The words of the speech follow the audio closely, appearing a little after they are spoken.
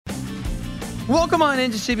Welcome on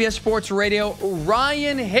into CBS Sports Radio.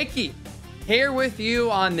 Ryan Hickey here with you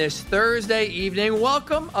on this Thursday evening.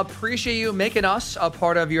 Welcome. Appreciate you making us a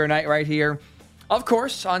part of your night right here, of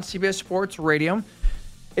course, on CBS Sports Radio.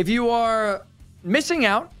 If you are missing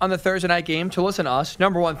out on the Thursday night game to listen to us,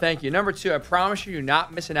 number one, thank you. Number two, I promise you, you're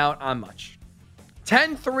not missing out on much.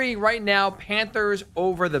 10-3 right now, Panthers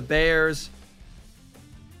over the Bears.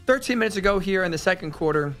 13 minutes ago here in the second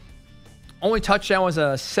quarter, only touchdown was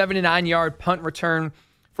a 79-yard punt return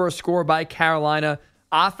for a score by Carolina.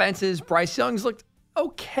 Offenses, Bryce Young's looked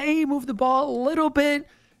okay, moved the ball a little bit.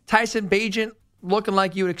 Tyson Bagent looking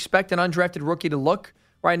like you would expect an undrafted rookie to look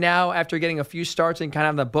right now after getting a few starts and kind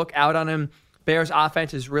of the book out on him. Bears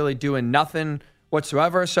offense is really doing nothing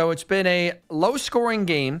whatsoever. So it's been a low-scoring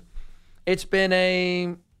game. It's been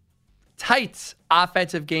a tight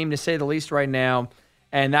offensive game, to say the least, right now.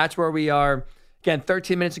 And that's where we are. Again,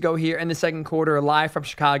 13 minutes ago here in the second quarter, live from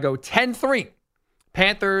Chicago, 10-3.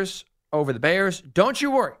 Panthers over the Bears. Don't you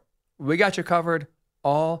worry. We got you covered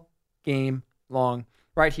all game long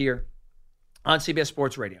right here on CBS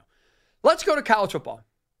Sports Radio. Let's go to college football.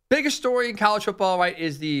 Biggest story in college football, right,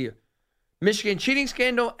 is the Michigan cheating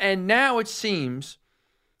scandal. And now it seems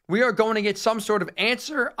we are going to get some sort of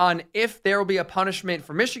answer on if there will be a punishment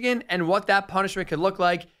for Michigan and what that punishment could look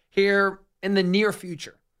like here in the near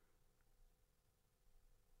future.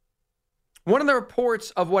 One of the reports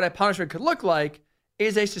of what a punishment could look like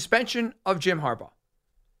is a suspension of Jim Harbaugh.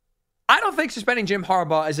 I don't think suspending Jim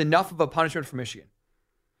Harbaugh is enough of a punishment for Michigan.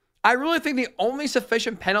 I really think the only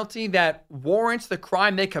sufficient penalty that warrants the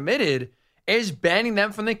crime they committed is banning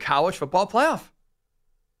them from the college football playoff.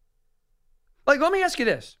 Like, let me ask you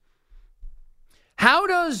this. How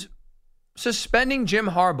does suspending Jim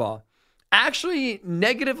Harbaugh actually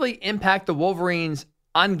negatively impact the Wolverines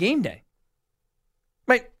on game day?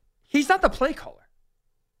 Like, he's not the play caller.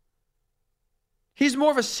 He's more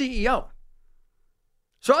of a CEO.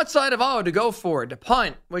 So outside of, to go for it, to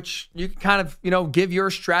punt, which you can kind of, give your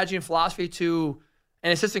strategy and philosophy to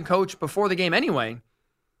an assistant coach before the game anyway,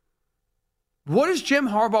 what is Jim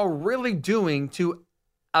Harbaugh really doing to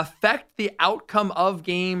affect the outcome of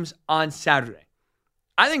games on Saturday?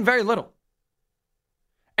 I think very little.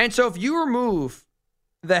 And so if you remove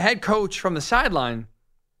the head coach from the sideline,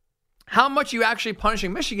 how much are you actually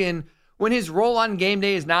punishing Michigan when his role on game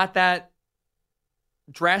day is not that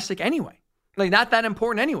drastic anyway? Like, not that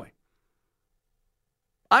important anyway.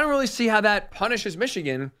 I don't really see how that punishes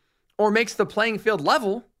Michigan or makes the playing field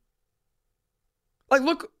level. Like,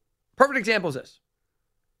 look, perfect example is this.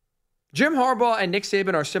 Jim Harbaugh and Nick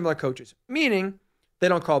Saban are similar coaches, meaning they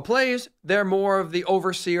don't call plays. They're more of the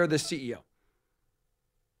overseer, the CEO.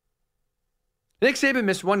 Nick Saban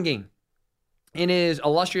missed one game in his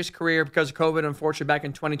illustrious career because of COVID, unfortunately, back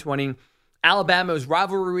in 2020. Alabama was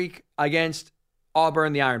rivalry week against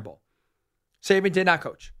Auburn, the Iron Bowl. Saban did not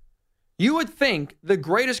coach. You would think the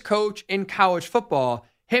greatest coach in college football,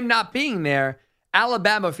 him not being there,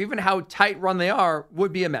 Alabama, for even how tight run they are,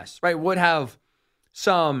 would be a mess, right? Would have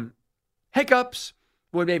some hiccups,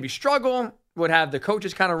 would maybe struggle, would have the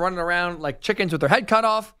coaches kind of running around like chickens with their head cut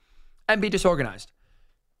off, and be disorganized.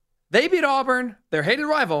 They beat Auburn, their hated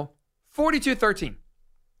rival, 42-13.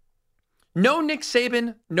 No Nick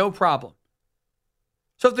Saban, no problem.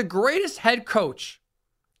 So if the greatest head coach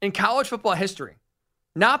in college football history,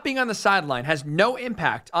 not being on the sideline, has no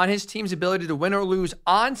impact on his team's ability to win or lose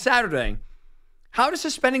on Saturday, how does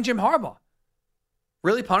suspending Jim Harbaugh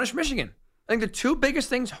really punish Michigan? I think the two biggest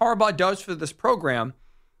things Harbaugh does for this program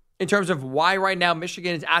in terms of why right now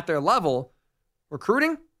Michigan is at their level,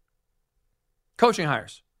 recruiting, coaching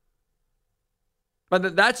hires.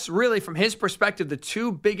 But that's really, from his perspective, the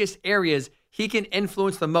two biggest areas he can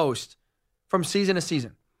influence the most from season to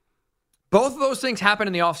season. Both of those things happen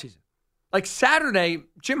in the offseason. Like Saturday,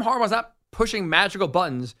 Jim Harbaugh's not pushing magical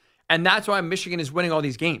buttons, and that's why Michigan is winning all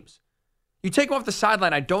these games. You take him off the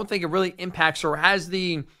sideline, I don't think it really impacts or has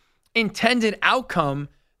the intended outcome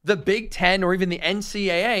the Big Ten or even the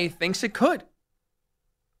NCAA thinks it could.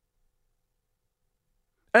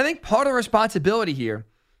 And I think part of the responsibility here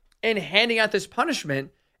in handing out this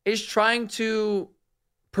punishment is trying to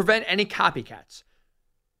prevent any copycats.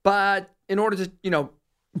 But in order to,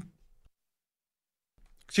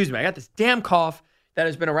 excuse me, I got this damn cough that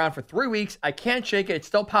has been around for 3 weeks. I can't shake it. It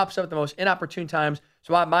still pops up at the most inopportune times.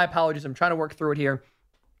 So my apologies. I'm trying to work through it here.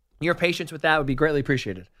 Your patience with that would be greatly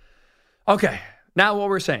appreciated. Okay, now what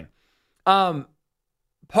we're saying. Part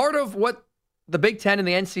of what the Big Ten and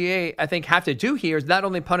the NCAA, I think, have to do here is not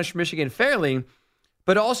only punish Michigan fairly,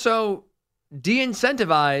 but also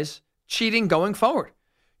de-incentivize cheating going forward.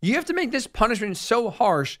 You have to make this punishment so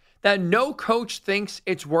harsh that no coach thinks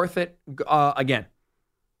it's worth it again.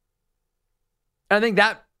 And I think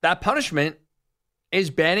that punishment is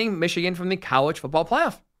banning Michigan from the college football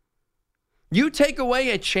playoff. You take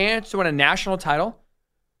away a chance to win a national title,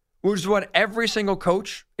 which is what every single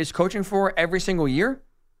coach is coaching for every single year.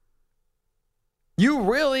 You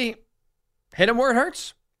really hit them where it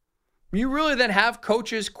hurts. You really then have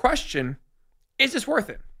coaches question, is this worth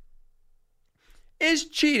it? Is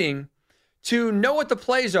cheating to know what the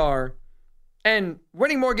plays are and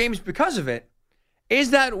winning more games because of it,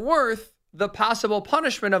 is that worth the possible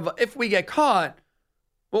punishment of if we get caught,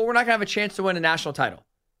 well, we're not going to have a chance to win a national title?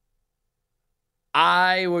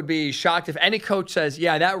 I would be shocked if any coach says,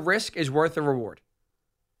 yeah, that risk is worth the reward.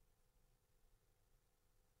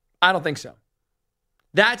 I don't think so.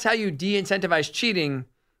 That's how you de-incentivize cheating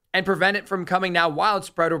and prevent it from coming now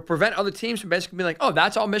widespread, or prevent other teams from basically being like, oh,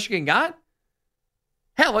 that's all Michigan got?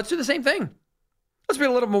 Hell, let's do the same thing. Let's be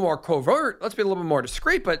a little bit more covert. Let's be a little bit more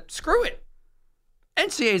discreet, but screw it.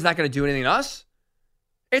 NCAA is not going to do anything to us.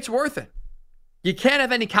 It's worth it. You can't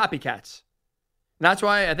have any copycats. And that's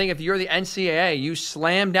why I think if you're the NCAA, you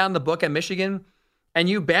slam down the book at Michigan and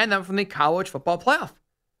you ban them from the college football playoff.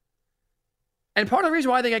 And part of the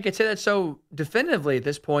reason why I think I could say that so definitively at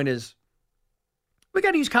this point is we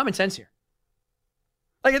got to use common sense here.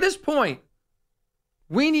 Like at this point,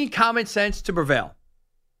 we need common sense to prevail.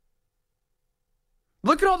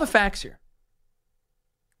 Look at all the facts here.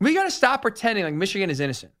 We got to stop pretending like Michigan is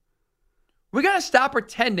innocent. We got to stop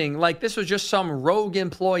pretending like this was just some rogue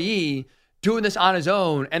employee doing this on his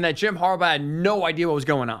own and that Jim Harbaugh had no idea what was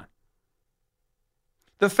going on.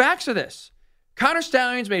 The facts are this. Connor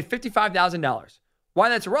Stalions made $55,000. Why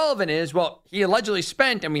that's relevant is, well, he allegedly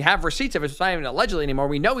spent, and we have receipts of it, so it's not even allegedly anymore.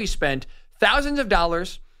 We know he spent thousands of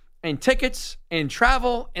dollars in tickets, in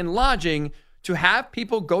travel, in lodging to have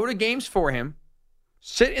people go to games for him,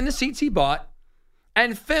 sit in the seats he bought,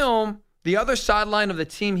 and film the other sideline of the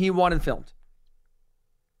team he won and filmed.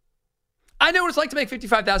 I know what it's like to make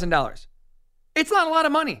 $55,000. It's not a lot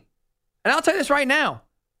of money. And I'll tell you this right now.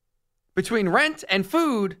 Between rent and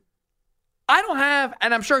food, I don't have,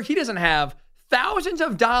 and I'm sure he doesn't have, thousands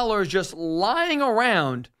of dollars just lying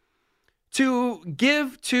around to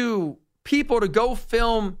give to people to go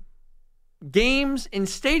film games in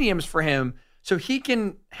stadiums for him so he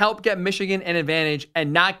can help get Michigan an advantage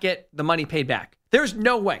and not get the money paid back. There's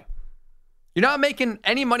no way. You're not making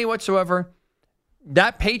any money whatsoever.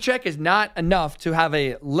 That paycheck is not enough to have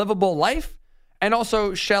a livable life and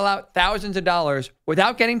also shell out thousands of dollars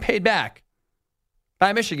without getting paid back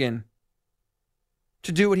by Michigan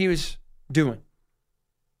to do what he was doing.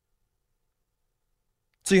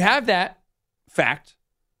 So you have that fact.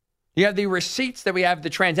 You have the receipts that we have, the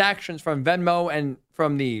transactions from Venmo and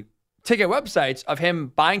from the ticket websites of him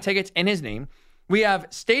buying tickets in his name. We have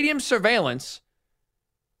stadium surveillance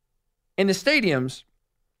in the stadiums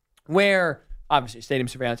where, obviously, stadium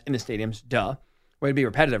surveillance in the stadiums, duh. Way to be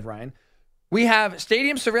repetitive, Ryan. We have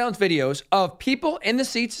stadium surveillance videos of people in the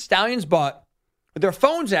seats Stallions bought with their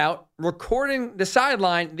phones out, recording the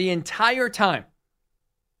sideline the entire time.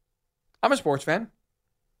 I'm a sports fan.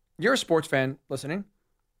 You're a sports fan listening.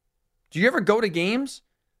 Do you ever go to games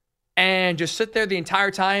and just sit there the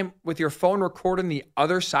entire time with your phone recording the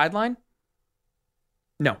other sideline?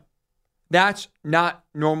 No. That's not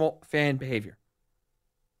normal fan behavior.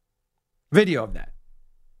 Video of that.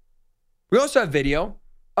 We also have video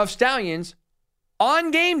of Stallions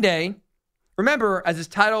on game day. Remember, as his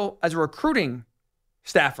title as a recruiting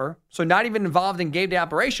staffer, so not even involved in game day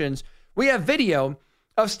operations, we have video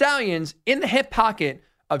of Stallions in the hip pocket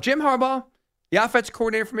of Jim Harbaugh, the offense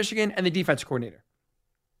coordinator for Michigan, and the defense coordinator.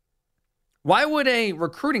 Why would a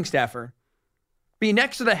recruiting staffer be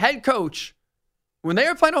next to the head coach when they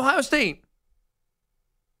were playing Ohio State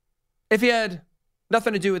if he had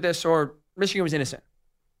nothing to do with this or Michigan was innocent?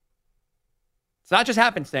 It's not just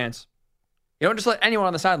happenstance. You don't just let anyone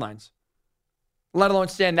on the sidelines, let alone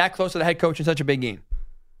stand that close to the head coach in such a big game.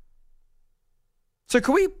 So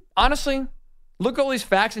can we honestly look at all these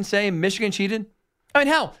facts and say Michigan cheated? I mean,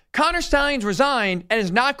 hell, Connor Stalions resigned and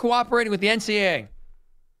is not cooperating with the NCAA.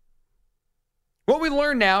 What we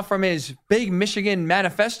learned now from his big Michigan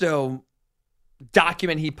manifesto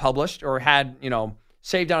document he published or had,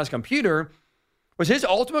 saved on his computer was his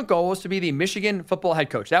ultimate goal was to be the Michigan football head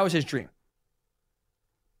coach. That was his dream.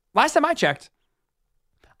 Last time I checked,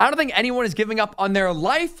 I don't think anyone is giving up on their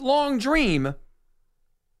lifelong dream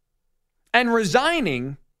and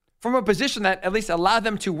resigning from a position that at least allowed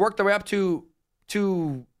them to work their way up to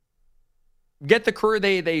get the career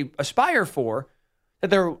they aspire for, that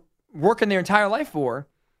they're working their entire life for,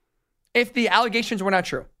 if the allegations were not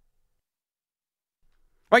true.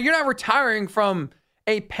 Right? You're not retiring from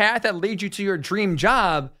a path that leads you to your dream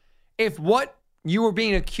job if what you were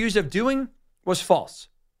being accused of doing was false.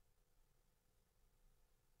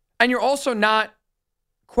 And you're also not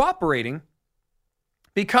cooperating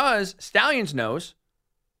because Stallions knows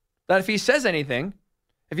that if he says anything,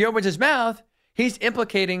 if he opens his mouth, he's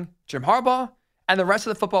implicating Jim Harbaugh and the rest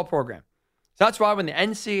of the football program. So that's why when the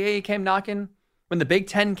NCAA came knocking, when the Big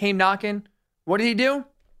Ten came knocking, what did he do?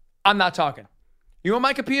 I'm not talking. You want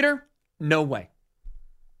my computer? No way.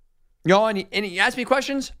 You know, and he asked me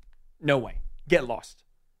questions? No way. Get lost.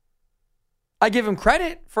 I give him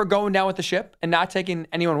credit for going down with the ship and not taking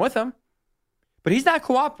anyone with him. But he's not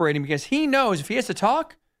cooperating because he knows if he has to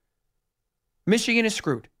talk, Michigan is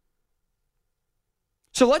screwed.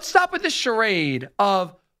 So let's stop with this charade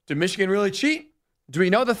of, did Michigan really cheat? Do we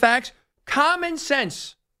know the facts? Common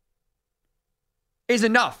sense is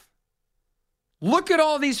enough. Look at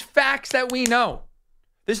all these facts that we know.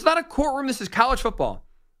 This is not a courtroom. This is college football.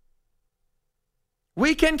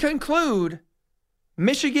 We can conclude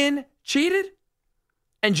Michigan cheated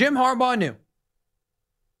and Jim Harbaugh knew.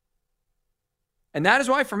 And that is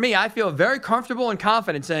why, for me, I feel very comfortable and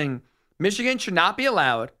confident saying Michigan should not be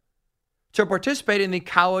allowed to participate in the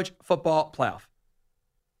college football playoff.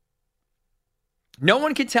 No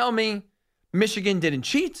one can tell me Michigan didn't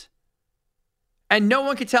cheat, and no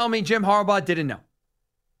one can tell me Jim Harbaugh didn't know.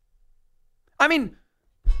 I mean,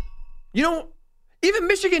 even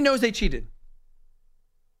Michigan knows they cheated.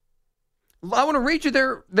 I want to read you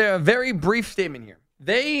their very brief statement here.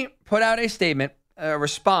 They put out a statement, a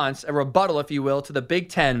response, a rebuttal, if you will, to the Big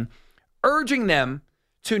Ten, urging them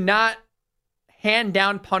to not hand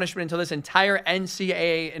down punishment until this entire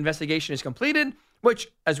NCAA investigation is completed, which,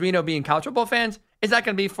 as we know, being college football fans, is not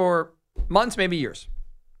going to be for months, maybe years.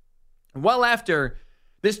 Well after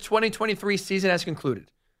this 2023 season has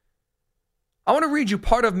concluded. I want to read you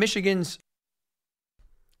part of Michigan's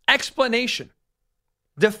explanation,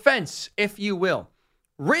 defense, if you will,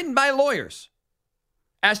 written by lawyers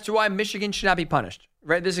as to why Michigan should not be punished.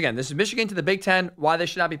 Right? This is Michigan to the Big Ten, why they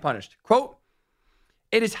should not be punished. Quote,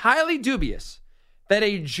 "It is highly dubious that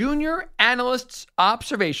a junior analyst's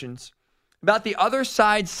observations about the other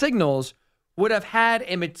side's signals would have had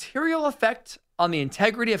a material effect on the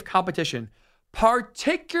integrity of competition,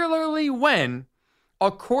 particularly when,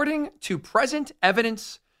 according to present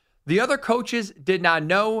evidence, the other coaches did not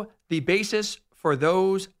know the basis for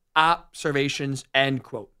those observations," end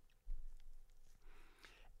quote.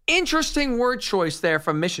 Interesting word choice there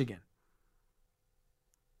from Michigan.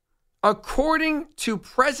 According to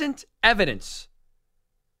present evidence,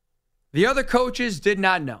 the other coaches did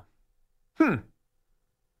not know.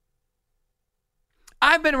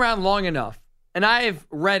 I've been around long enough, and I've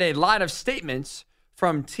read a lot of statements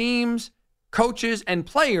from teams, coaches, and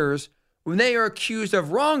players when they are accused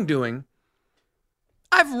of wrongdoing.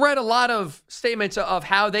 I've read a lot of statements of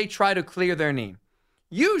how they try to clear their name.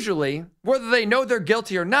 Usually, whether they know they're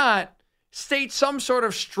guilty or not, state some sort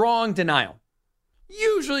of strong denial.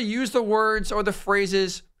 Usually use the words or the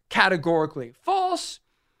phrases categorically false,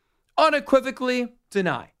 unequivocally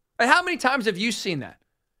deny. And how many times have you seen that?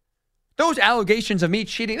 Those allegations of me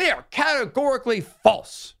cheating, they are categorically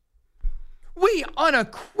false. We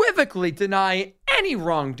unequivocally deny any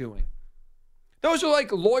wrongdoing. Those are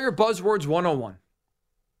like lawyer buzzwords 101.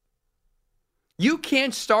 You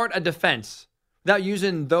can't start a defense without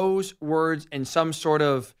using those words in some sort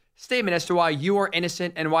of statement as to why you are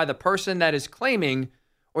innocent and why the person that is claiming,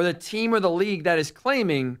 or the team or the league that is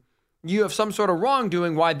claiming you have some sort of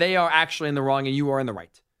wrongdoing, why they are actually in the wrong and you are in the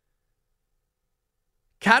right.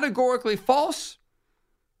 Categorically false,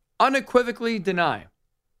 unequivocally deny.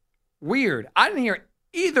 Weird. I didn't hear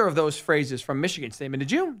either of those phrases from Michigan's statement.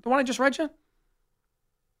 Did you? The one I just read you?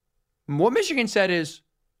 What Michigan said is,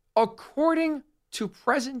 according to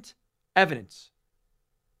present evidence.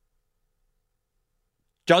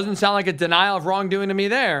 Doesn't sound like a denial of wrongdoing to me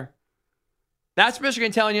there. That's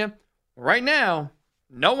Michigan telling you, right now,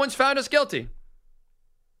 no one's found us guilty.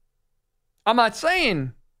 I'm not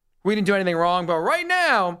saying we didn't do anything wrong, but right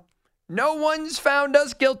now, no one's found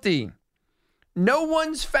us guilty. No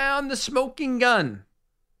one's found the smoking gun.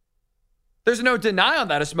 There's no denial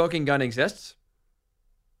that a smoking gun exists.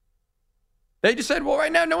 They just said, well,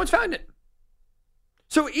 right now, no one's found it.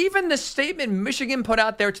 So even the statement Michigan put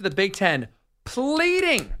out there to the Big Ten,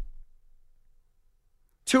 pleading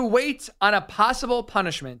to wait on a possible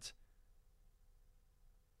punishment,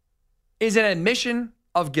 is an admission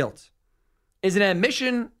of guilt, is an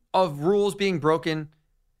admission of rules being broken,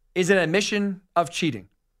 is an admission of cheating.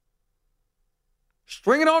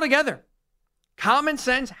 String it all together. Common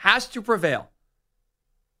sense has to prevail.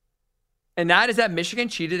 And that is that Michigan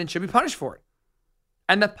cheated and should be punished for it.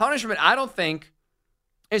 And the punishment, I don't think,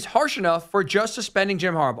 is harsh enough for just suspending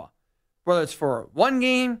Jim Harbaugh. Whether it's for one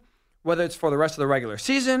game, whether it's for the rest of the regular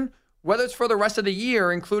season, whether it's for the rest of the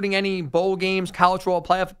year, including any bowl games, college football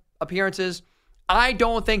playoff appearances, I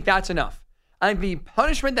don't think that's enough. I think the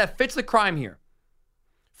punishment that fits the crime here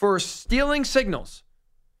for stealing signals,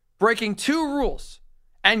 breaking 2 rules,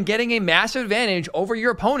 and getting a massive advantage over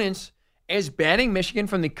your opponents is banning Michigan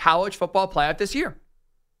from the college football playoff this year.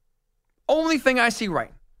 Only thing I see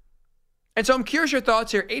right. And so I'm curious your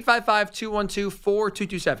thoughts here.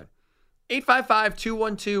 855-212-4227.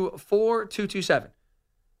 855-212-4227.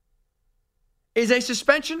 Is a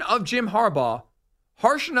suspension of Jim Harbaugh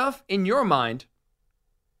harsh enough in your mind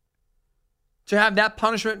to have that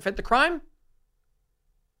punishment fit the crime?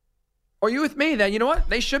 Or are you with me that, you know what,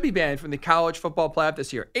 they should be banned from the college football playoff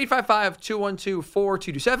this year?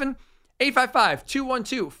 855-212-4227.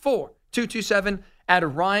 855-212-4227 at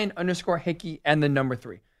Ryan_Hickey and the number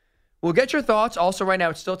 3. We'll get your thoughts. Also, right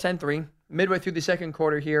now, it's still 10-3, midway through the second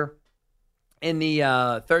quarter here in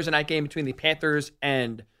the Thursday night game between the Panthers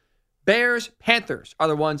and Bears. Panthers are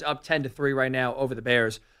the ones up 10-3 right now over the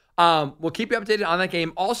Bears. We'll keep you updated on that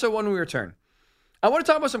game. Also, when we return, I want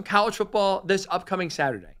to talk about some college football this upcoming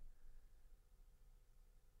Saturday.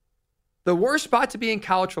 The worst spot to be in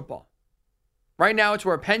college football. Right now, it's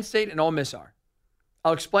where Penn State and Ole Miss are.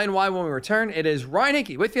 I'll explain why when we return. It is Ryan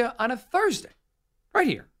Hickey with you on a Thursday, right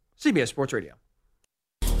here, CBS Sports Radio.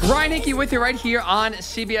 Ryan Hickey with you right here on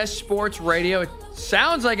CBS Sports Radio. It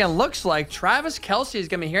sounds like and looks like Travis Kelce is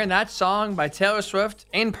going to be hearing that song by Taylor Swift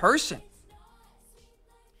in person.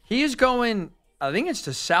 He is going, I think it's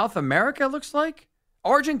to South America, it looks like.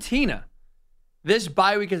 Argentina. This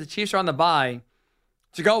bye week as the Chiefs are on the bye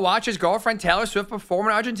to go watch his girlfriend Taylor Swift perform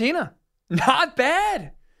in Argentina. Not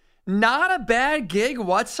bad. Not a bad gig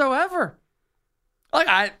whatsoever.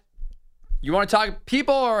 Like, you want to talk,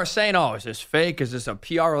 people are saying, oh, is this fake? Is this a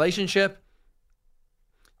PR relationship?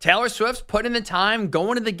 Taylor Swift's putting in the time,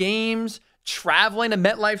 going to the games, traveling to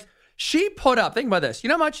MetLife. She put up, think about this. You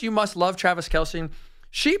know how much you must love Travis Kelce?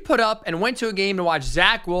 She put up and went to a game to watch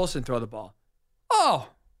Zach Wilson throw the ball. Oh,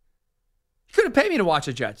 you could have paid me to watch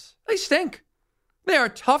the Jets. They stink. They are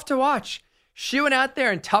tough to watch. She went out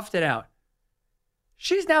there and toughed it out.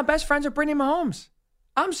 She's now best friends with Brittany Mahomes.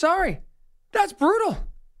 I'm sorry. That's brutal.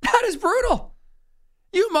 That is brutal.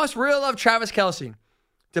 You must really love Travis Kelce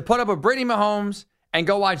to put up with Brittany Mahomes and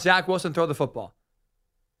go watch Zach Wilson throw the football.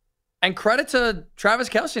 And credit to Travis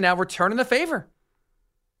Kelce now returning the favor.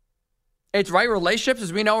 It's right. Relationships,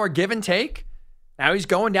 as we know, are give and take. Now he's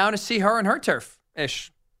going down to see her and her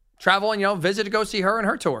turf-ish. Traveling, visit to go see her and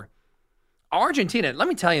her tour. Argentina, let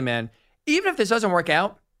me tell you, man, even if this doesn't work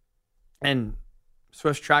out, and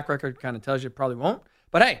Swift's track record kind of tells you it probably won't,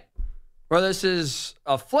 but hey, whether this is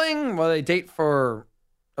a fling, whether they date for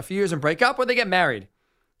a few years and break up, or they get married,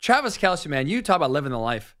 Travis Kelce, man, you talk about living the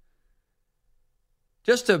life.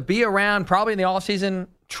 Just to be around, probably in the offseason,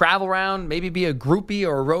 travel around, maybe be a groupie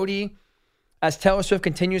or a roadie as Taylor Swift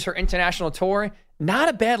continues her international tour. Not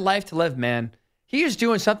a bad life to live, man. He is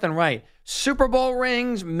doing something right. Super Bowl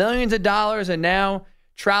rings, millions of dollars, and now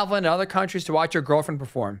traveling to other countries to watch your girlfriend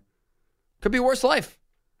perform. Could be a worse life.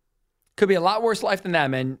 Could be a lot worse life than that,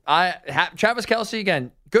 man. Travis Kelce,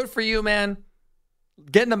 again, good for you, man.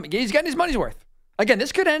 He's getting his money's worth. Again,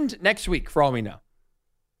 this could end next week for all we know.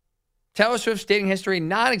 Taylor Swift's dating history,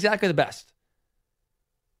 not exactly the best.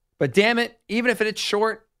 But damn it, even if it's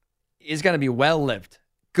short, is going to be well lived.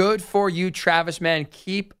 Good for you, Travis, man.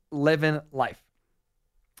 Keep living life.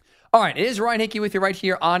 All right, it is Ryan Hickey with you right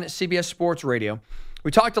here on CBS Sports Radio.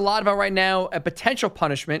 We talked a lot about right now a potential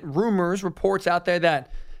punishment, rumors, reports out there that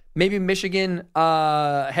maybe Michigan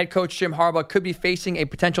head coach Jim Harbaugh could be facing a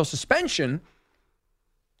potential suspension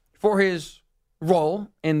for his role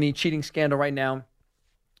in the cheating scandal right now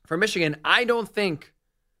for Michigan. I don't think,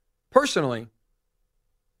 personally,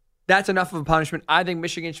 that's enough of a punishment. I think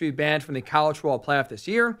Michigan should be banned from the college football playoff this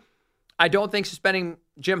year. I don't think suspending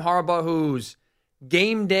Jim Harbaugh, whose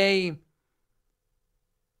game day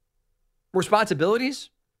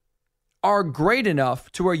responsibilities are great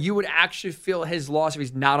enough to where you would actually feel his loss if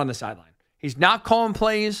he's not on the sideline. He's not calling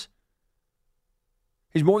plays.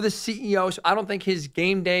 He's more the CEO, so I don't think his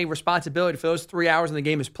game day responsibility for those 3 hours when the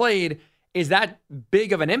game is played is that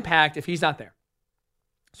big of an impact if he's not there.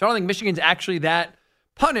 So I don't think Michigan's actually that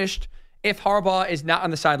punished if Harbaugh is not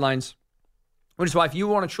on the sidelines, which is why if you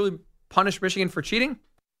want to truly punish Michigan for cheating,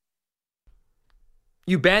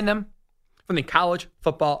 you ban them from the college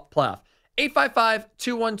football playoff.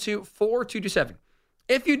 855-212-4227.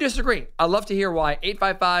 If you disagree, I'd love to hear why.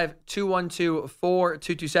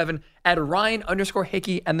 855-212-4227 at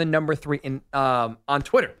Ryan_Hickey and the number 3 on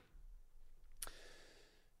Twitter.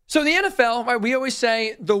 So in the NFL, right, we always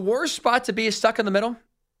say the worst spot to be is stuck in the middle.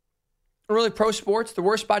 Really, pro sports, the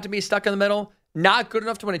worst spot to be is stuck in the middle. Not good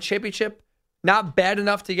enough to win a championship. Not bad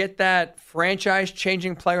enough to get that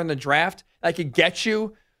franchise-changing player in the draft that could get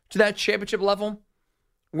you to that championship level.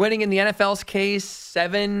 Winning in the NFL's case,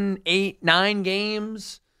 7, 8, 9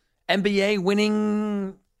 games. NBA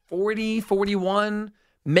winning 40, 41.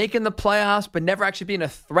 Making the playoffs, but never actually being a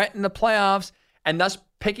threat in the playoffs. And thus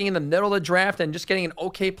picking in the middle of the draft and just getting an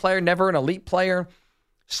okay player, never an elite player.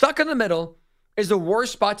 Stuck in the middle is the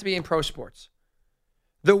worst spot to be in pro sports.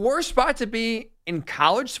 The worst spot to be in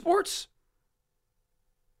college sports,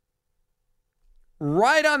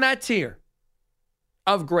 right on that tier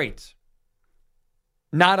of greats.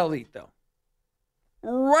 Not elite, though.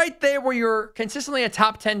 Right there where you're consistently a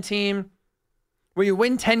top 10 team, where you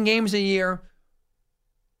win 10 games a year,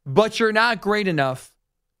 but you're not great enough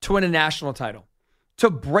to win a national title, to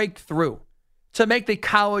break through, to make the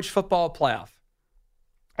college football playoff.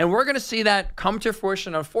 And we're going to see that come to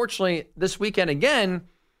fruition, unfortunately, this weekend again,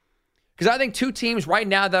 because I think two teams right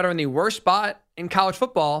now that are in the worst spot in college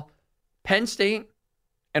football, Penn State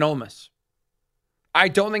and Ole Miss. I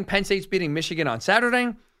don't think Penn State's beating Michigan on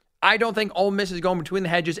Saturday. I don't think Ole Miss is going between the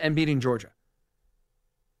hedges and beating Georgia.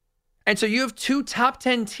 And so you have two top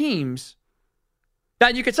 10 teams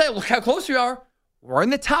that you could say, look how close we are. We're in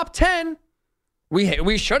the top 10.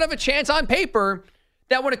 We should have a chance on paper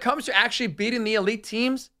that when it comes to actually beating the elite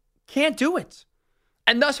teams, can't do it.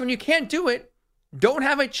 And thus, when you can't do it, don't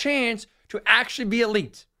have a chance to actually be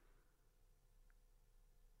elite.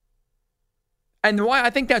 And why I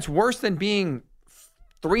think that's worse than being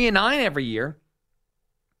 3-9 every year,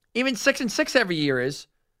 even 6-6 every year, is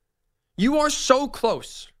you are so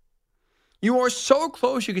close. You are so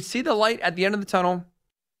close. You can see the light at the end of the tunnel.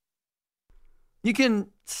 You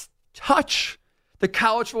can touch the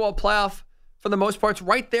college football playoff for the most part. It's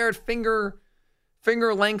right there at finger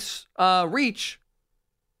lengths reach.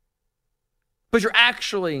 But you're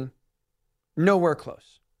actually nowhere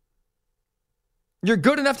close. You're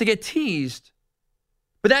good enough to get teased,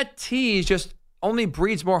 but that tease just only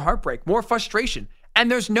breeds more heartbreak, more frustration, and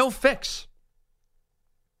there's no fix.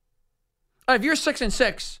 If you're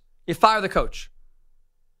 6-6, you fire the coach.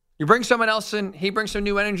 You bring someone else in, he brings some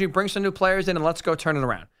new energy, brings some new players in, and let's go turn it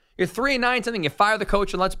around. You're 3-9 something, you fire the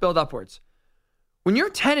coach, and let's build upwards. When you're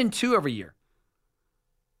 10-2 every year,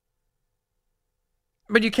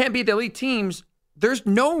 but you can't beat the elite teams, there's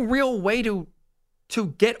no real way to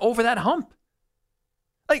get over that hump.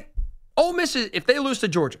 Like, Ole Miss, if they lose to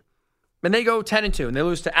Georgia, and they go 10-2, and they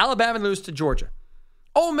lose to Alabama and lose to Georgia.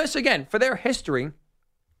 Ole Miss, again, for their history,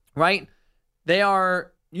 right, they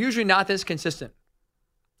are usually not this consistent.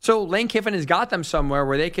 So Lane Kiffin has got them somewhere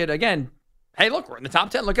where they could, again, hey, look, we're in the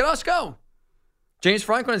top 10. Look at us go. James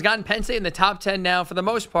Franklin has gotten Penn State in the top 10 now for the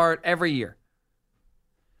most part every year.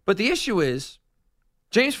 But the issue is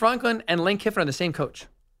James Franklin and Lane Kiffin are the same coach.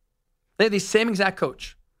 They have the same exact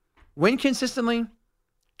coach. Win consistently,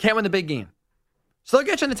 can't win the big game. So they'll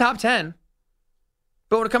get you in the top 10.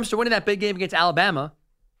 But when it comes to winning that big game against Alabama,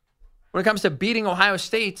 when it comes to beating Ohio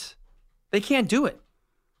State, they can't do it.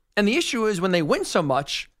 And the issue is when they win so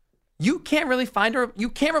much, you can't really you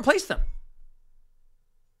can't replace them.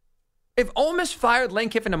 If Ole Miss fired Lane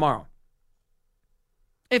Kiffin tomorrow,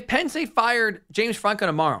 if Penn State fired James Franklin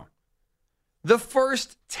tomorrow, the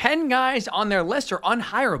first 10 guys on their list are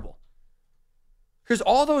unhireable. Because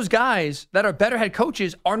all those guys that are better head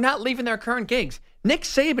coaches are not leaving their current gigs. Nick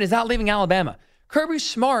Saban is not leaving Alabama. Kirby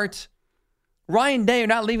Smart, Ryan Day are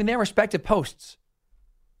not leaving their respective posts.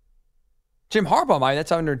 Jim Harbaugh might,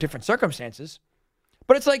 that's under different circumstances.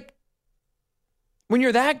 But it's like, when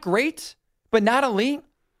you're that great, but not elite,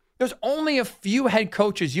 there's only a few head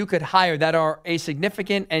coaches you could hire that are a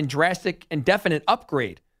significant and drastic and definite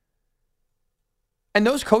upgrade. And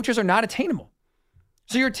those coaches are not attainable.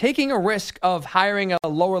 So you're taking a risk of hiring a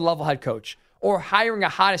lower level head coach or hiring a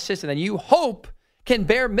hot assistant that you hope can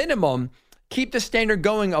bare minimum keep the standard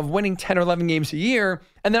going of winning 10 or 11 games a year.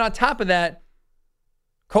 And then on top of that,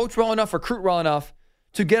 coach well enough, recruit well enough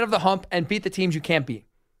to get over the hump and beat the teams you can't beat.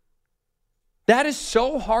 That is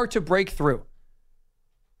so hard to break through.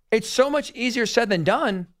 It's so much easier said than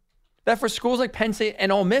done that for schools like Penn State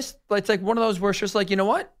and Ole Miss, it's like one of those where it's just like, you know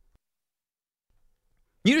what?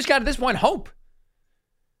 You just got to, at this point, hope.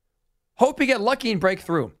 Hope you get lucky and break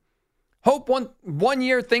through. Hope one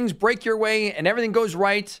year things break your way and everything goes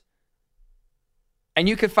right and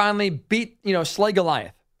you could finally beat, slay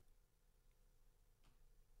Goliath.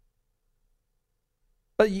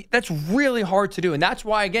 But that's really hard to do. And that's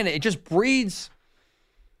why, again, it just breeds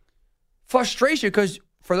frustration because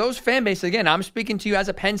for those fan bases, again, I'm speaking to you as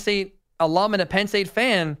a Penn State alum and a Penn State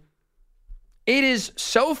fan, it is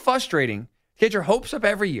so frustrating to get your hopes up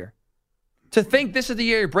every year, to think this is the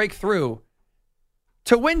year you break through,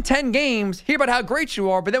 to win 10 games, hear about how great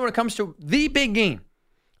you are, but then when it comes to the big game,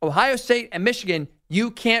 Ohio State and Michigan,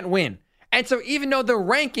 you can't win. And so even though the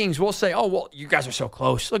rankings will say, oh, well, you guys are so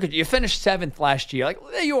close. Look at you finished 7th last year. Like,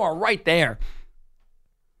 there you are right there.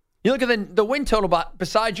 You look at the win total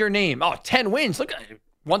besides your name. Oh, 10 wins. Look,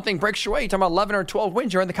 one thing breaks your way. You're talking about 11 or 12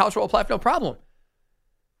 wins. You're in the college football playoff, no problem.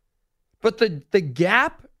 But the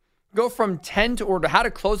gap go from 10 to, or how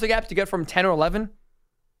to close the gap to get from 10 or 11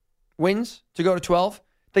 wins to go to 12.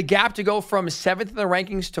 The gap to go from 7th in the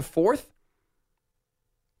rankings to 4th.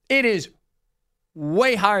 It is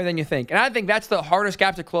way higher than you think. And I think that's the hardest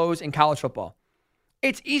gap to close in college football.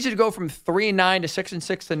 It's easy to go from 3-9 to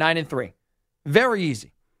 6-6 to 9-3. Very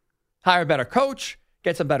easy. Hire a better coach,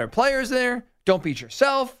 get some better players there, don't beat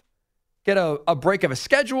yourself, get a break of a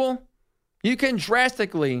schedule. You can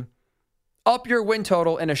drastically up your win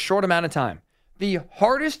total in a short amount of time. The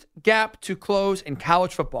hardest gap to close in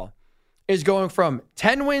college football is going from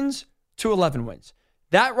 10 wins to 11 wins.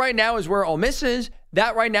 That right now is where Ole Miss is.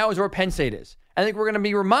 That right now is where Penn State is. I think we're going to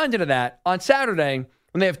be reminded of that on Saturday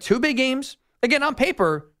when they have two big games. Again, on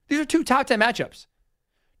paper, these are two top 10 matchups.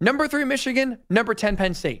 Number 3, Michigan. Number 10,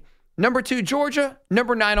 Penn State. Number 2, Georgia.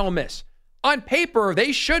 Number 9, Ole Miss. On paper,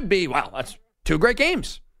 they should be, wow, that's two great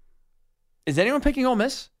games. Is anyone picking Ole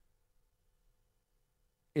Miss?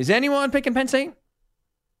 Is anyone picking Penn State?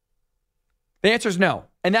 The answer is no.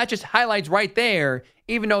 And that just highlights right there,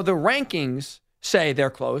 even though the rankings say they're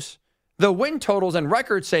close, the win totals and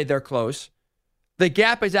records say they're close, the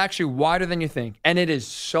gap is actually wider than you think. And it is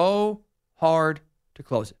so hard to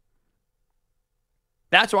close it.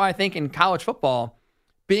 That's why I think in college football,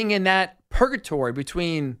 being in that purgatory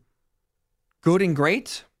between good and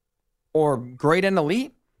great or great and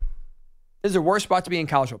elite is the worst spot to be in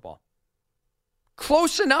college football.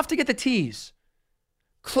 Close enough to get the tease.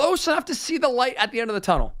 Close enough to see the light at the end of the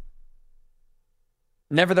tunnel.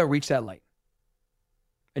 Never, though, reach that light.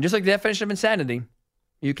 And just like the definition of insanity,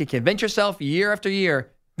 you can convince yourself year after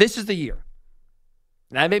year, this is the year.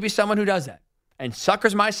 And I may be someone who does that and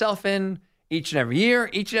suckers myself in each and every year,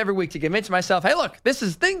 each and every week to convince myself, hey, look, this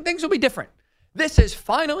is things will be different. This is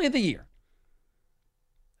finally the year.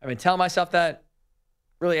 I've been telling myself that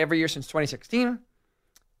really every year since 2016.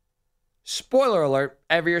 Spoiler alert,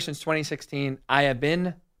 every year since 2016, I have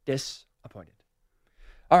been disappointed.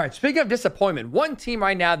 All right, speaking of disappointment, one team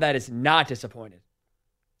right now that is not disappointed.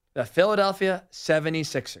 The Philadelphia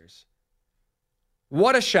 76ers.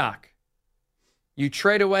 What a shock. You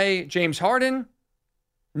trade away James Harden.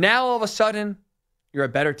 Now, all of a sudden, you're a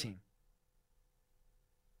better team.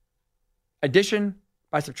 Addition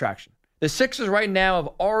by subtraction. The Sixers right now have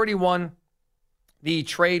already won the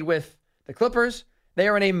trade with the Clippers. They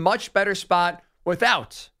are in a much better spot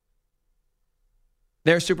without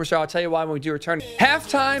their superstar. I'll tell you why when we do return.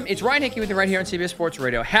 Halftime, it's Ryan Hickey with you right here on CBS Sports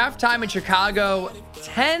Radio. Halftime in Chicago,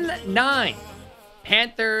 10-9.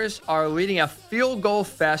 Panthers are leading a field goal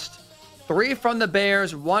fest. 3 from the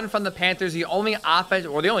Bears, 1 from the Panthers. The only offense,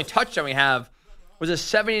 or the only touchdown we have was a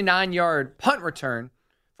 79-yard punt return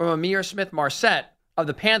from Amir Smith-Marset of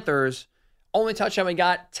the Panthers. Only touchdown we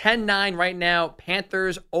got, 10-9 right now.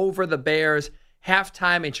 Panthers over the Bears.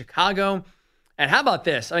 Halftime in Chicago. And how about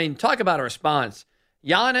this? I mean, talk about a response.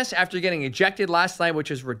 Giannis, after getting ejected last night, which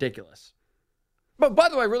is ridiculous. But by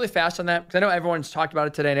the way, really fast on that, because I know everyone's talked about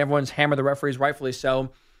it today and everyone's hammered the referees, rightfully so.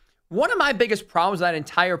 One of my biggest problems with that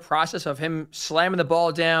entire process of him slamming the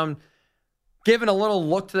ball down, giving a little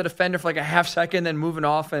look to the defender for like a half second, then moving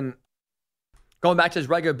off and going back to his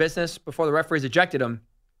regular business before the referees ejected him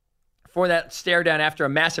for that stare down after a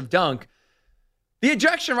massive dunk. The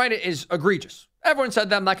ejection, right, is egregious. Everyone said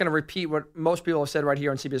that. I'm not going to repeat what most people have said right here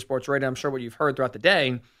on CBS Sports Radio. I'm sure what you've heard throughout the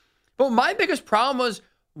day. But my biggest problem was,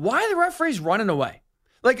 why are the referees running away?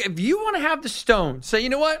 Like, if you want to have the stone, say, you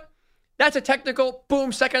know what? That's a technical,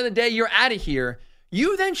 boom, second of the day, you're out of here.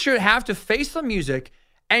 You then should have to face the music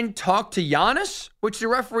and talk to Giannis, which the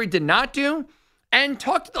referee did not do, and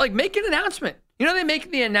talk to, like, make an announcement. You know, they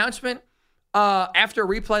make the announcement after a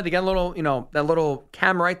replay. They get a little, that little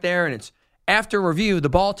camera right there, and it's after review, the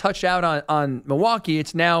ball touched out on Milwaukee.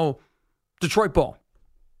 It's now Detroit ball.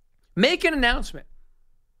 Make an announcement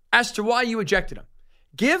as to why you ejected him.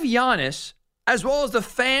 Give Giannis, as well as the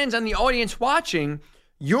fans and the audience watching,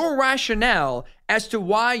 your rationale as to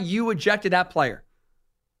why you ejected that player.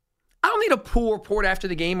 I don't need a pool report after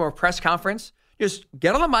the game or a press conference. Just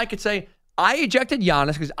get on the mic and say, I ejected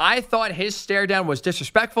Giannis because I thought his stare down was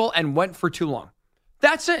disrespectful and went for too long.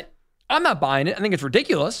 That's it. I'm not buying it. I think it's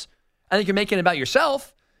ridiculous. I think you're making it about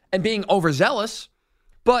yourself and being overzealous.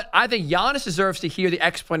 But I think Giannis deserves to hear the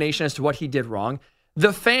explanation as to what he did wrong.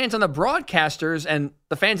 The fans and the broadcasters and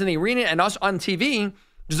the fans in the arena and us on TV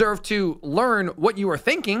deserve to learn what you were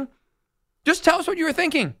thinking. Just tell us what you were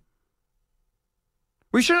thinking.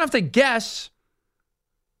 We shouldn't have to guess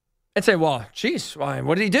and say, well, geez,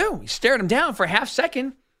 what did he do? He stared him down for a half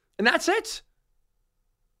second, and that's it.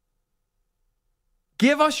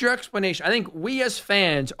 Give us your explanation. I think we as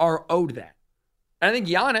fans are owed that. And I think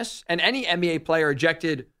Giannis and any NBA player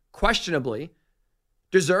ejected questionably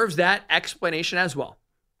deserves that explanation as well.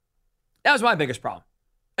 That was my biggest problem.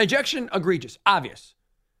 Ejection, egregious, obvious.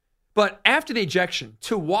 But after the ejection,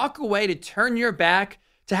 to walk away, to turn your back,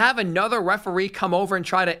 to have another referee come over and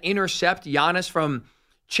try to intercept Giannis from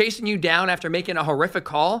chasing you down after making a horrific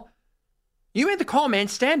call, you made the call, man.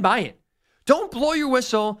 Stand by it. Don't blow your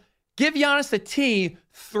whistle, give Giannis the tee,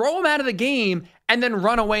 throw him out of the game, and then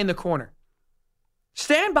run away in the corner.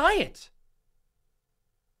 Stand by it.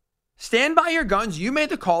 Stand by your guns. You made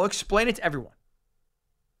the call. Explain it to everyone.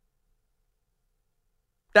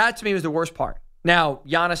 That, to me, was the worst part. Now,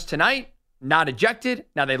 Giannis tonight, not ejected.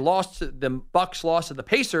 Now, the Bucks lost to the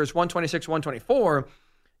Pacers, 126-124.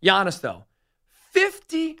 Giannis, though,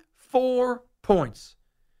 54 points.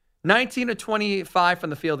 19 of 25 from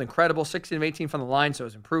the field, incredible. 16 of 18 from the line, so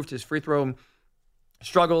it's improved his free throw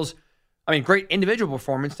struggles. I mean, great individual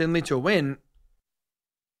performance. Didn't lead to a win,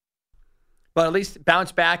 but at least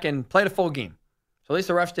bounced back and played a full game. So at least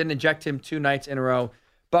the refs didn't eject him 2 nights in a row.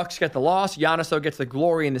 Bucks get the loss. Giannis, though, gets the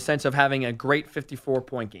glory in the sense of having a great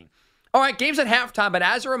 54-point game. All right, game's at halftime, but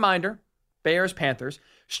as a reminder, Bears-Panthers,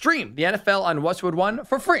 stream the NFL on Westwood One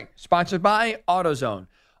for free. Sponsored by AutoZone.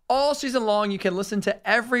 All season long, you can listen to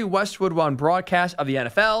every Westwood One broadcast of the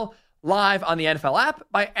NFL live on the NFL app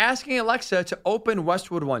by asking Alexa to open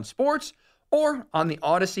Westwood One Sports or on the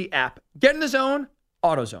Odyssey app. Get in the zone,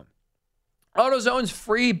 AutoZone. AutoZone's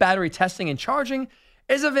free battery testing and charging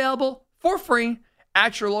is available for free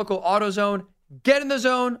at your local AutoZone. Get in the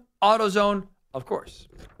zone, AutoZone. Of course,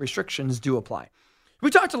 restrictions do apply. We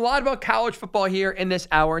talked a lot about college football here in this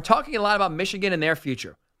hour and talking a lot about Michigan and their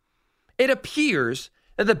future. It appears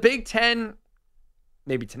that the Big Ten,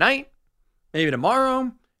 maybe tonight, maybe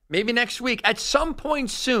tomorrow, maybe next week, at some point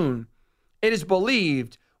soon, it is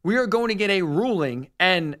believed we are going to get a ruling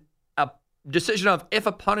and a decision of if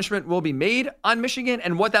a punishment will be made on Michigan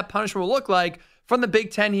and what that punishment will look like from the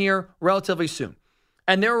Big Ten here relatively soon.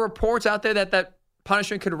 And there are reports out there that that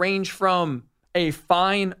punishment could range from a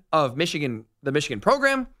fine of the Michigan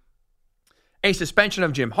program, a suspension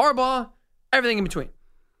of Jim Harbaugh, everything in between.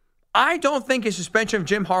 I don't think a suspension of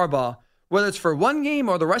Jim Harbaugh, whether it's for one game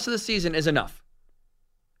or the rest of the season, is enough.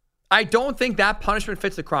 I don't think that punishment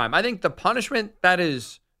fits the crime. I think the punishment that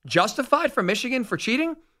is justified for Michigan for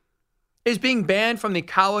cheating is being banned from the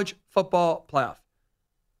college football playoff.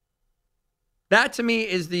 That, to me,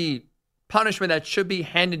 is the punishment that should be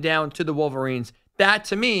handed down to the Wolverines. That,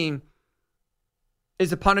 to me, is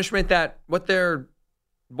the punishment that what they've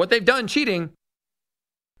done, cheating,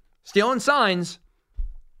 stealing signs,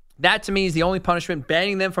 that to me is the only punishment,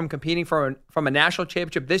 banning them from competing from a national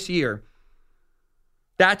championship this year.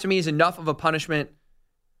 That to me is enough of a punishment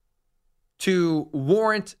to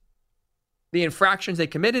warrant the infractions they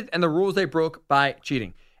committed and the rules they broke by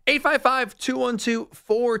cheating.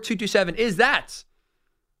 855-212-4227. Is that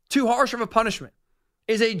too harsh of a punishment?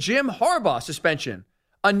 Is a Jim Harbaugh suspension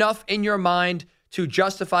enough in your mind to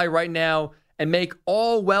justify right now and make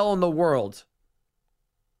all well in the world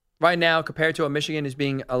right now compared to what Michigan is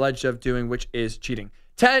being alleged of doing, which is cheating?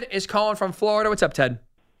 Ted is calling from Florida. What's up, Ted?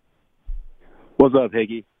 What's up,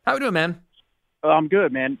 Higgy? How we doing, man? I'm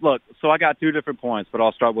good, man. Look, so I got 2 different points, but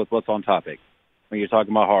I'll start with what's on topic when you're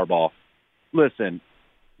talking about Harbaugh. Listen,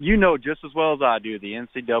 you know just as well as I do, the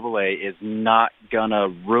NCAA is not going to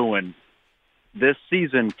ruin this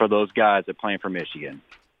season for those guys that are playing for Michigan.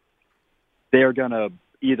 They're going to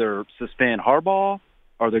either suspend Harbaugh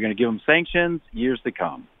or they're going to give him sanctions years to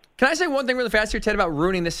come. Can I say one thing really fast here, Ted, about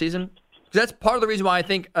ruining this season? Because that's part of the reason why I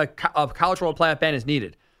think a college world playoff ban is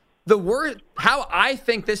needed. How I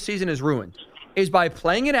think this season is ruined is by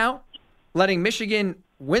playing it out, letting Michigan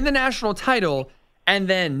win the national title, and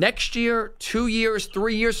then next year, 2 years,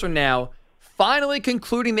 3 years from now, finally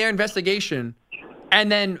concluding their investigation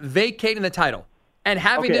and then vacating the title. And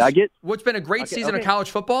having what's been a great season of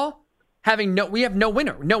college football, we have no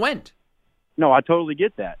winner, no end. No, I totally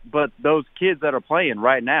get that. But those kids that are playing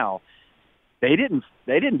right now, they didn't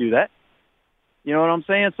do that. You know what I'm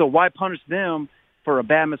saying? So why punish them for a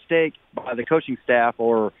bad mistake by the coaching staff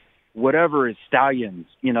or whatever is Stallions.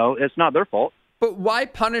 It's not their fault. But why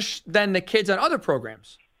punish then the kids on other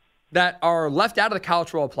programs that are left out of the college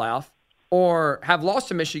football playoff or have lost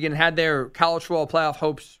to Michigan and had their college football playoff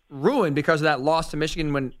hopes ruined because of that loss to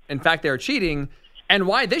Michigan when, in fact, they were cheating? And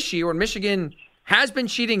why this year, when Michigan has been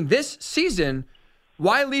cheating this season,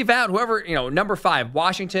 why leave out whoever, number 5,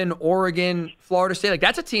 Washington, Oregon, Florida State? Like,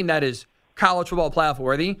 that's a team that is college football playoff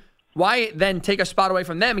worthy. Why then take a spot away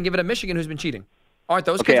from them and give it to Michigan, who's been cheating? Aren't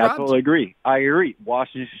those kids robbed? I totally agree. I agree.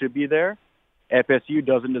 Washington should be there. FSU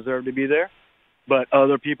doesn't deserve to be there. But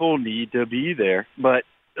other people need to be there. But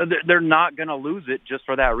they're not going to lose it just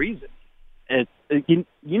for that reason. You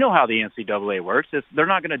know how the NCAA works. They're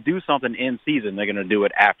not going to do something in season. They're going to do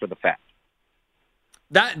it after the fact.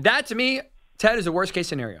 That to me, Ted, is the worst case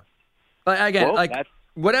scenario. But again,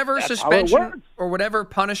 whatever suspension or whatever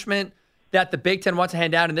punishment that the Big Ten wants to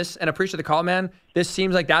hand out in this, and I appreciate the call, man. This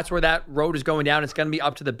seems like that's where that road is going down. It's going to be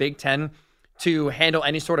up to the Big Ten to handle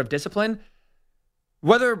any sort of discipline.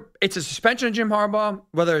 Whether it's a suspension of Jim Harbaugh,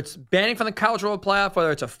 whether it's banning from the college football playoff, whether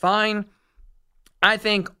it's a fine, I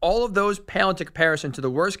think all of those pale into comparison to the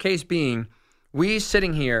worst case being us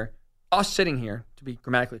sitting here, to be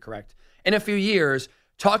grammatically correct, in a few years,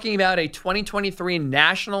 talking about a 2023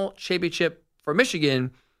 national championship for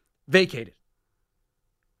Michigan vacated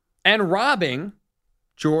and robbing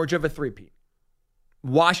Georgia of a three-peat,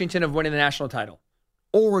 Washington of winning the national title,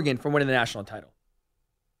 Oregon from winning the national title.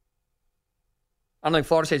 I don't think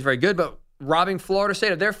Florida State is very good, but robbing Florida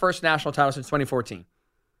State of their first national title since 2014.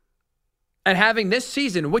 And having this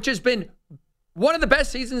season, which has been one of the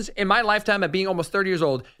best seasons in my lifetime at being almost 30 years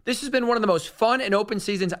old, this has been one of the most fun and open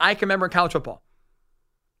seasons I can remember in college football.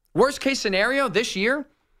 Worst case scenario this year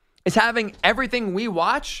is having everything we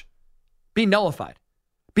watch be nullified,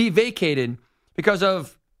 be vacated because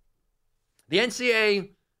of the NCAA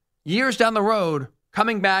years down the road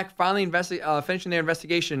coming back, finally finishing their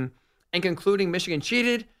investigation and concluding Michigan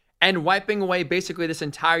cheated and wiping away basically this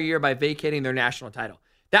entire year by vacating their national title.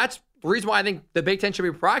 That's the reason why I think the Big Ten should be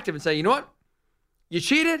proactive and say, you know what? You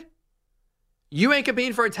cheated. You ain't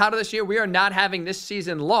competing for a title this year. We are not having this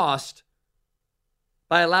season lost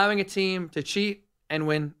by allowing a team to cheat and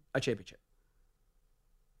win a championship.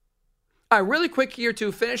 All right, really quick here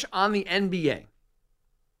to finish on the NBA.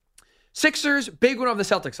 Sixers, big win over the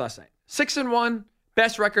Celtics last night. 6-1,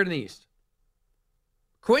 best record in the East.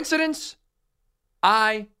 Coincidence?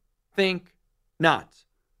 I think not.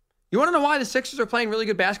 You want to know why the Sixers are playing really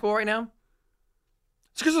good basketball right now?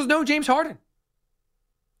 It's because there's no James Harden.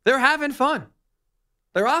 They're having fun.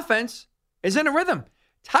 Their offense is in a rhythm.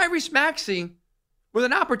 Tyrese Maxey, with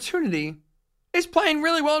an opportunity, is playing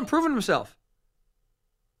really well and proving himself.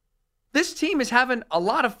 This team is having a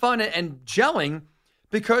lot of fun and gelling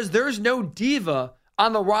because there's no diva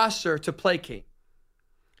on the roster to placate.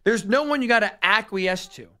 There's no one you got to acquiesce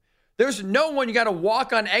to. There's no one you got to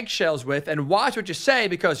walk on eggshells with and watch what you say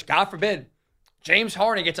because, God forbid, James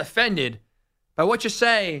Harden gets offended by what you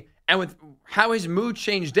say and with how his mood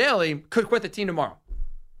changed daily, could quit the team tomorrow.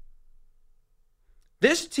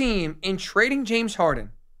 This team, in trading James Harden,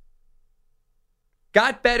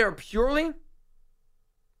 got better purely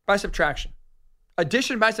by subtraction.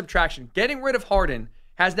 Addition by subtraction. Getting rid of Harden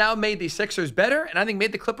has now made the Sixers better and I think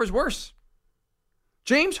made the Clippers worse.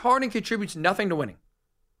 James Harden contributes nothing to winning.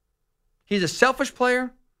 He's a selfish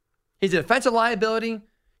player. He's a defensive liability.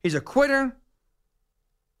 He's a quitter.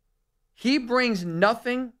 He brings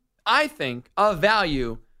nothing, I think, of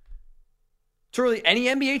value to really any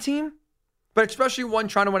NBA team, but especially one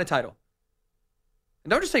trying to win a title.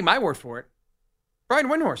 And don't just take my word for it. Brian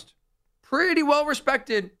Windhorst, pretty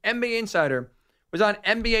well-respected NBA insider, was on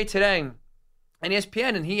NBA Today and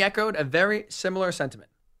ESPN, and he echoed a very similar sentiment.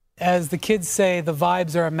 As the kids say, the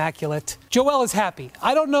vibes are immaculate. Joel is happy.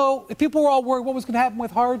 I don't know if people were all worried what was going to happen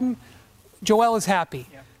with Harden. Joel is happy.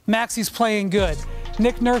 Yeah. Maxey's playing good.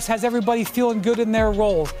 Nick Nurse has everybody feeling good in their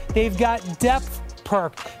roles. They've got depth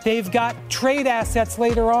perk. They've got trade assets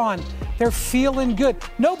later on. They're feeling good.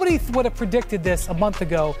 Nobody would have predicted this a month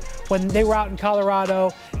ago when they were out in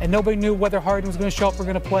Colorado and nobody knew whether Harden was going to show up or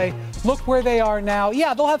going to play. Look where they are now.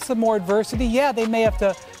 Yeah, they'll have some more adversity. Yeah, they may have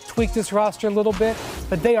to tweak this roster a little bit,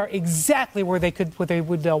 but they are exactly where they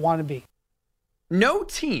would want to be. No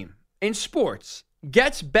team in sports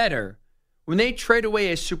gets better when they trade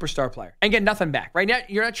away a superstar player and get nothing back. Right now,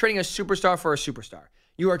 you're not trading a superstar for a superstar.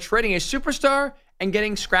 You are trading a superstar and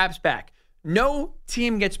getting scraps back. No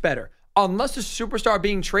team gets better unless the superstar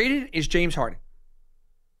being traded is James Harden.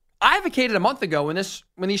 I advocated a month ago when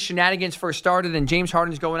these shenanigans first started and James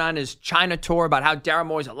Harden's going on his China tour about how Daryl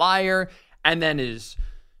Morey's a liar and then is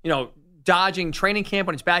dodging training camp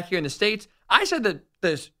when it's back here in the States. I said that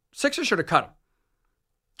the Sixers should have cut him.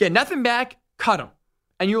 Get nothing back, cut him,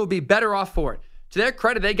 and you will be better off for it. To their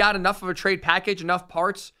credit, they got enough of a trade package, enough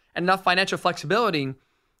parts, and enough financial flexibility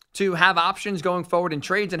to have options going forward in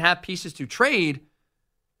trades and have pieces to trade.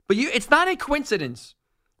 But it's not a coincidence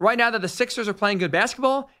right now that the Sixers are playing good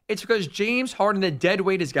basketball. It's because James Harden, the dead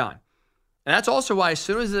weight, is gone. And that's also why as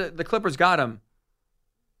soon as the Clippers got him,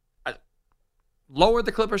 I lowered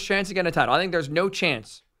the Clippers' chance to get a title. I think there's no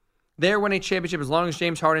chance they're winning a championship as long as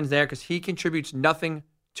James Harden's there because he contributes nothing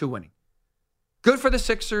to winning. Good for the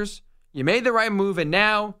Sixers. You made the right move, and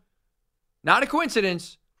now, not a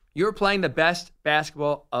coincidence, you're playing the best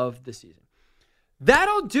basketball of the season.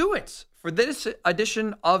 That'll do it for this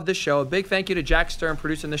edition of the show. A big thank you to Jack Stern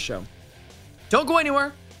producing the show. Don't go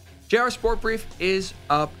anywhere. JR Sport Brief is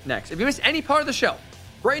up next. If you missed any part of the show,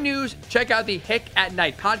 great news. Check out the Hick at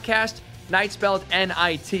Night podcast. Night spelled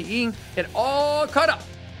N-I-T-E. Get all caught up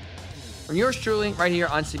from yours truly right here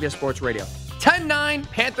on CBS Sports Radio. 10-9,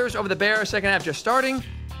 Panthers over the Bears. Second half just starting.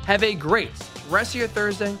 Have a great rest of your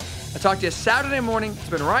Thursday. I'll talk to you Saturday morning. It's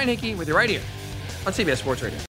been Ryan Hickey with you right here on CBS Sports Radio.